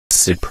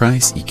listed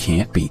price, you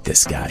can't beat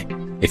this guy.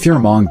 If you're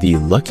among the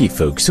lucky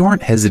folks who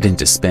aren't hesitant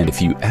to spend a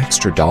few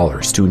extra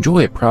dollars to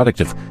enjoy a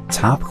product of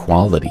top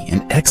quality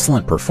and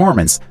excellent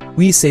performance,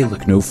 we say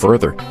look no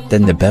further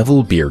than the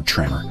Bevel Beard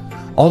Trimmer,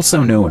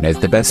 also known as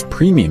the best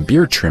premium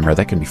beard trimmer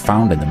that can be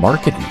found in the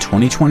market in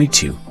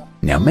 2022.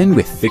 Now, men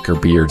with thicker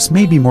beards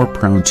may be more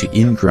prone to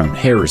ingrown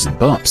hairs and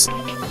bumps.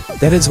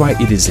 That is why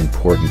it is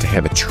important to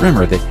have a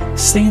trimmer that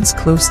stands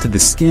close to the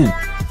skin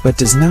but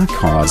does not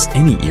cause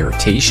any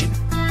irritation.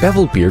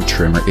 Bevel Beard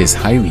Trimmer is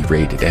highly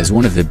rated as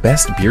one of the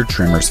best beard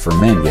trimmers for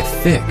men with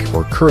thick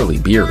or curly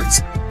beards.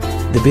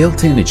 The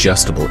built-in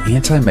adjustable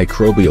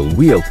antimicrobial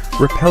wheel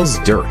repels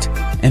dirt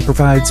and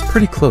provides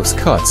pretty close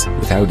cuts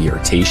without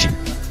irritation.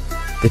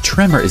 The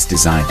trimmer is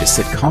designed to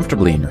sit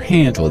comfortably in your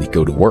hand while you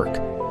go to work.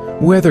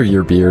 Whether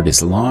your beard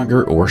is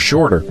longer or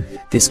shorter,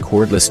 this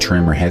cordless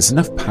trimmer has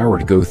enough power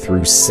to go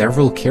through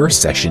several care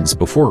sessions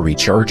before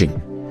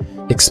recharging.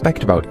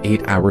 Expect about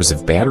 8 hours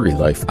of battery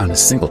life on a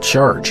single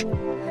charge.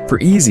 For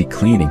easy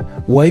cleaning,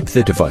 wipe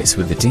the device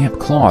with a damp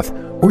cloth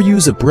or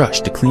use a brush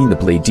to clean the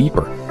blade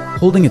deeper,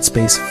 holding its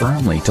base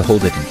firmly to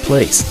hold it in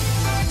place.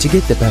 To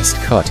get the best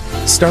cut,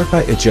 start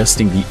by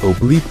adjusting the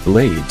oblique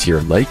blade to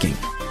your liking.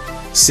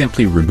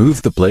 Simply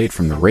remove the blade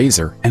from the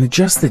razor and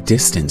adjust the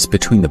distance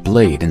between the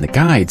blade and the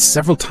guide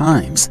several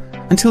times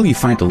until you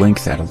find a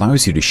length that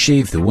allows you to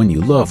shave the one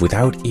you love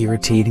without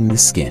irritating the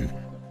skin.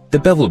 The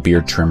Bevel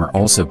Beard Trimmer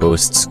also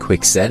boasts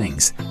quick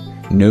settings.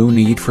 No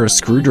need for a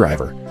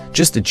screwdriver.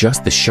 Just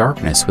adjust the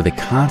sharpness with a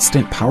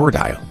constant power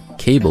dial,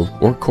 cable,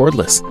 or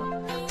cordless.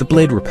 The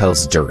blade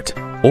repels dirt,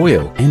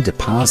 oil, and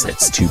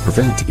deposits to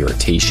prevent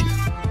irritation.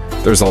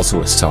 There's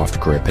also a soft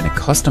grip and a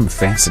custom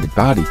faceted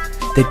body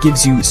that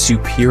gives you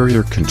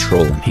superior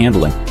control and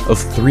handling of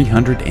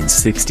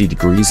 360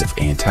 degrees of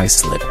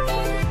anti-slip.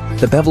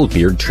 The Bevel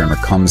Beard Trimmer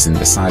comes in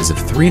the size of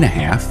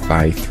 3.5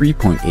 by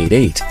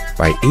 3.88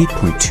 by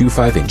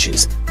 8.25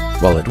 inches,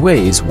 while it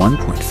weighs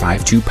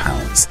 1.52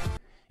 pounds.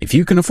 If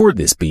you can afford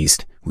this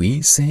beast,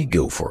 we say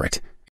go for it.